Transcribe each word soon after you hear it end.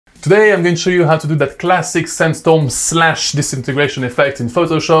Today I'm going to show you how to do that classic sandstorm / disintegration effect in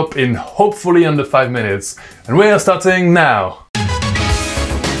Photoshop in hopefully under 5 minutes. And we are starting now!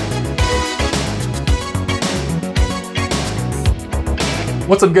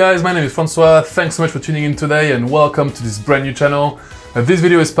 What's up guys, my name is Francois, thanks so much for tuning in today and welcome to this brand new channel. This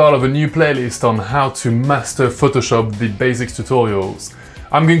video is part of a new playlist on how to master Photoshop, the basics tutorials.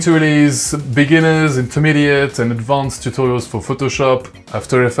 I'm going to release beginners, intermediate and advanced tutorials for Photoshop,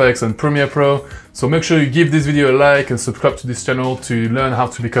 After Effects and Premiere Pro, so make sure you give this video a like and subscribe to this channel to learn how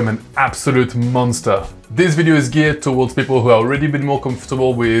to become an absolute monster. This video is geared towards people who are already a bit more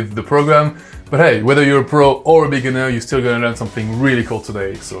comfortable with the program, but hey, whether you're a pro or a beginner, you're still going to learn something really cool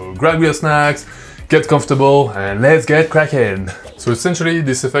today. So grab your snacks, get comfortable and let's get cracking. So essentially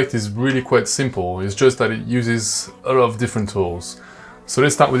this effect is really quite simple, it's just that it uses a lot of different tools. So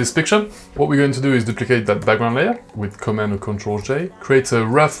let's start with this picture. What we're going to do is duplicate that background layer with Command or Control J, create a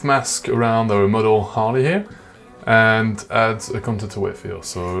rough mask around our model Harleigh here, and add a contour wave fill.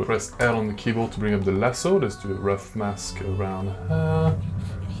 So press L on the keyboard to bring up the lasso. Let's do a rough mask around her,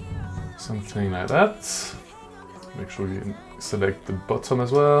 something like that. Make sure you select the bottom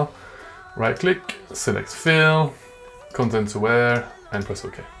as well. Right click, select fill, content aware, and press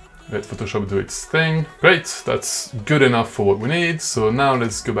OK. Let Photoshop do its thing. Great, that's good enough for what we need. So now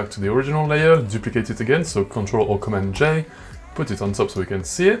let's go back to the original layer, duplicate it again, so Control or Command J, put it on top so we can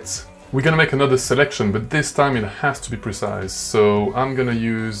see it. We're gonna make another selection, but this time it has to be precise. So I'm gonna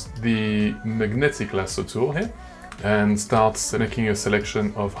use the magnetic lasso tool here and start making a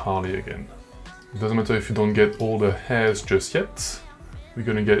selection of Harleigh again. It doesn't matter if you don't get all the hairs just yet. We're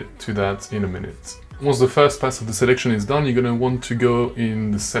gonna get to that in a minute. Once the first pass of the selection is done, you're going to want to go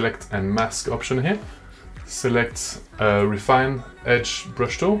in the Select and Mask option here. Select Refine Edge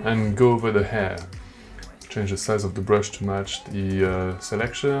Brush Tool and go over the hair. Change the size of the brush to match the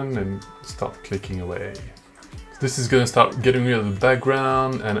selection and start clicking away. This is going to start getting rid of the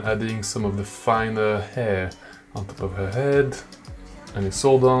background and adding some of the finer hair on top of her head. And it's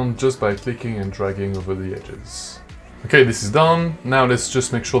all done just by clicking and dragging over the edges. Okay, this is done. Now let's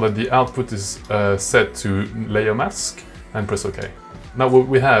just make sure that the output is set to layer mask and press OK. Now what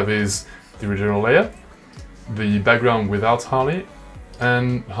we have is the original layer, the background without Harleigh,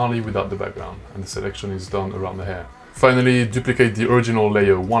 and Harleigh without the background, and the selection is done around the hair. Finally, duplicate the original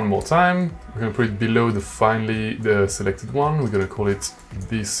layer one more time. We're going to put it below the selected one. We're going to call it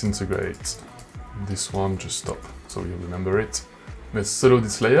Disintegrate. This one, just stop, so you'll remember it. Let's solo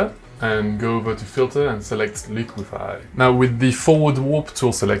this layer and go over to Filter and select Liquify. Now with the Forward Warp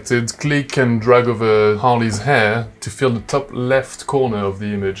tool selected, click and drag over Harleigh's hair to fill the top left corner of the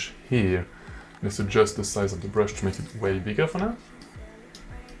image here. Let's adjust the size of the brush to make it way bigger for now.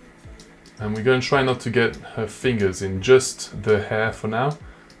 And we're going to try not to get her fingers in, just the hair for now.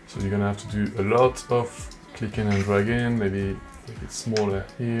 So you're going to have to do a lot of clicking and dragging, maybe make it smaller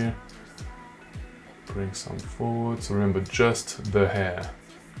here. Bring some forward, so remember just the hair.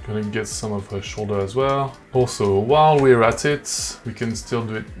 Gonna get some of her shoulder as well. Also, while we're at it, we can still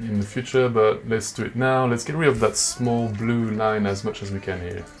do it in the future, but let's do it now. Let's get rid of that small blue line as much as we can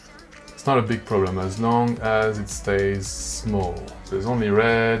here. It's not a big problem as long as it stays small. There's only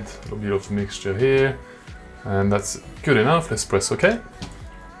red, a little bit of mixture here, and that's good enough. Let's press OK.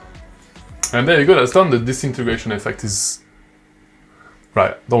 And there you go, that's done. The disintegration effect is...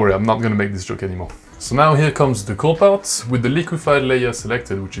 Right, don't worry, I'm not gonna make this joke anymore. So now here comes the cool part. With the liquefied layer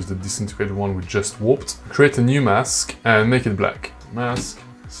selected, which is the disintegrated one we just warped, create a new mask and make it black. Mask,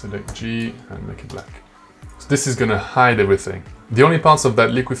 select G and make it black. So this is gonna hide everything. The only parts of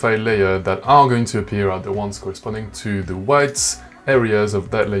that liquefied layer that are going to appear are the ones corresponding to the white areas of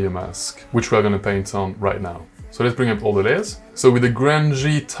that layer mask, which we're gonna paint on right now. So let's bring up all the layers. So with the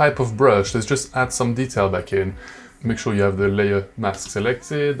grungy type of brush, let's just add some detail back in. Make sure you have the layer mask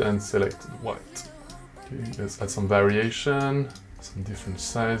selected and select white. Let's add some variation, some different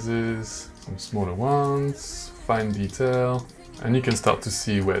sizes, some smaller ones, fine detail, and you can start to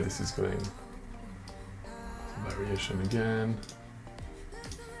see where this is going. Some variation again.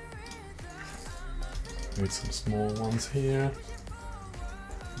 Need some small ones here.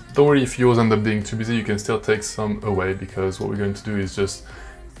 Don't worry if yours end up being too busy, you can still take some away because what we're going to do is just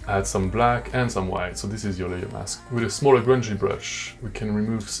add some black and some white. So this is your layer mask. With a smaller grungy brush, we can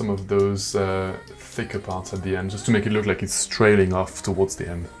remove some of those thicker parts at the end, just to make it look like it's trailing off towards the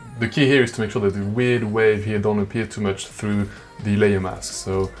end. The key here is to make sure that the weird wave here don't appear too much through the layer mask,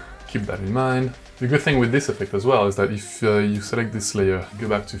 so keep that in mind. The good thing with this effect as well is that if you select this layer, go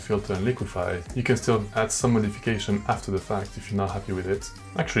back to Filter and Liquify, you can still add some modification after the fact if you're not happy with it.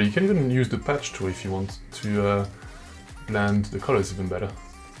 Actually, you can even use the patch tool if you want to blend the colors even better.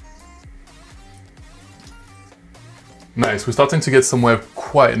 Nice, we're starting to get somewhere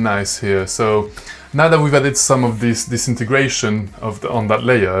quite nice here. So now that we've added some of this disintegration on that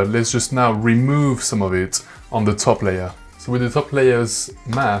layer, let's just now remove some of it on the top layer. So with the top layer's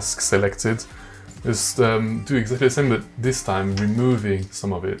mask selected, just do exactly the same, but this time removing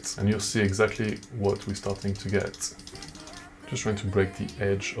some of it, and you'll see exactly what we're starting to get. Just trying to break the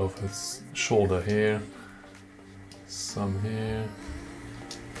edge of his shoulder here, some here.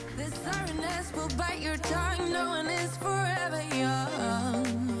 This sorrowness will bite your tongue, no one is forever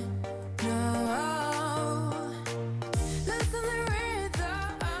young. No. Listen to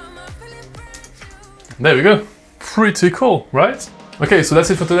rhythm, I feel it break. There we go. Pretty cool, right? Okay, so that's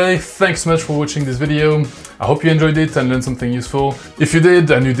it for today. Thanks so much for watching this video. I hope you enjoyed it and learned something useful. If you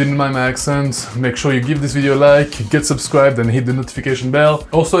did and you didn't mind my accent, make sure you give this video a like, get subscribed and hit the notification bell.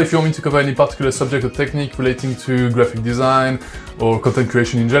 Also, if you want me to cover any particular subject or technique relating to graphic design or content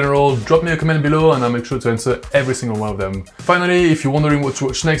creation in general, drop me a comment below and I'll make sure to answer every single one of them. Finally, if you're wondering what to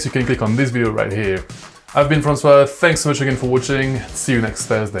watch next, you can click on this video right here. I've been Francois, thanks so much again for watching, see you next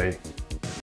Thursday.